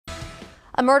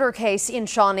A murder case in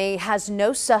Shawnee has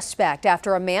no suspect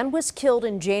after a man was killed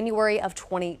in January of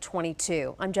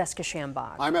 2022. I'm Jessica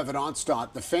Shambach. I'm Evan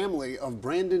Onstott. The family of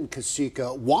Brandon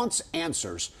Kasika wants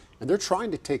answers, and they're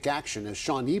trying to take action as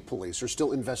Shawnee police are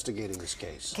still investigating this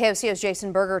case. KOCO's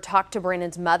Jason Berger talked to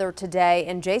Brandon's mother today,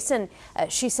 and Jason,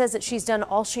 she says that she's done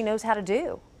all she knows how to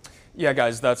do. Yeah,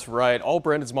 guys, that's right. All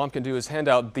Brandon's mom can do is hand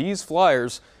out these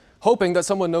flyers, hoping that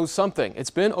someone knows something.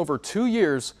 It's been over 2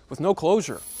 years with no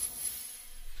closure.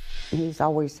 He's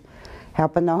always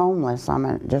helping the homeless.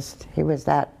 He was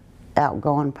that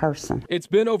outgoing person. It's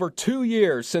been over 2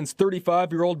 years since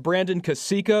 35-year-old Brandon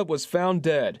Kasika was found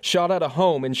dead, shot at a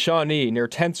home in Shawnee near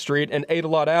 10th Street and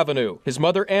Adelot Avenue. His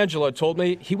mother, Angela, told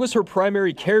me he was her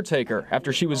primary caretaker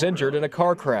after she was injured in a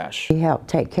car crash. He helped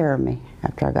take care of me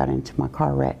after I got into my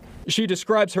car wreck. She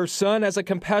describes her son as a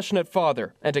compassionate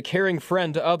father and a caring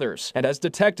friend to others. And as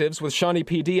detectives with Shawnee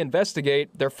PD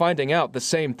investigate, they're finding out the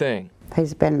same thing.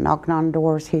 He's been knocking on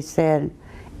doors, he said,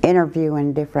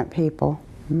 interviewing different people.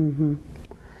 And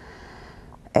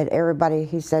everybody,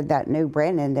 he said, that knew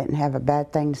Brandon didn't have a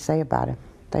bad thing to say about him.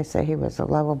 They say he was a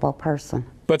lovable person.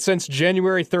 But since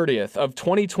January 30th of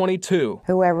 2022,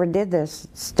 whoever did this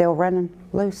still running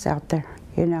loose out there,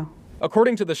 you know.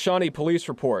 According to the Shawnee police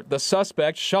report, the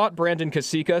suspect shot Brandon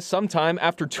Kasika sometime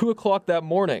after 2 o'clock that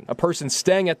morning. A person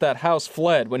staying at that house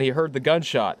fled when he heard the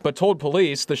gunshot, but told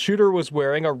police the shooter was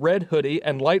wearing a red hoodie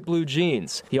and light blue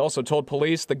jeans. He also told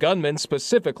police the gunman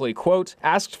specifically, quote,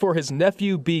 asked for his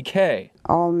nephew BK.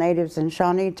 All natives in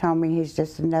Shawnee told me he's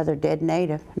just another dead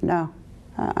native. No,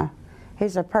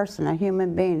 he's a person, a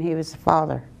human being. He was a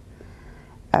father,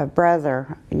 a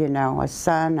brother, you know, a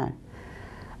son,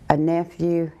 a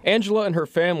nephew. Angela and her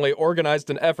family organized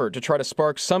an effort to try to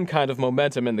spark some kind of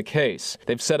momentum in the case.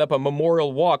 They've set up a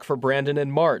memorial walk for Brandon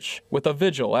in March, with a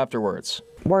vigil afterwards.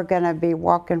 We're going to be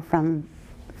walking from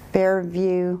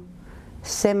Fairview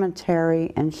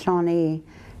Cemetery in Shawnee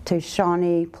to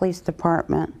Shawnee Police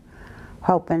Department,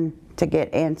 hoping to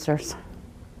get answers.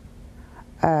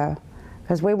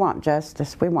 Because we want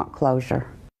justice, we want closure.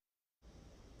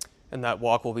 And that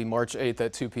walk will be March 8th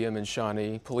at 2 p.m. in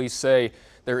Shawnee. Police say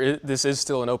this is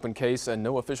still an open case and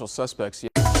no official suspects yet.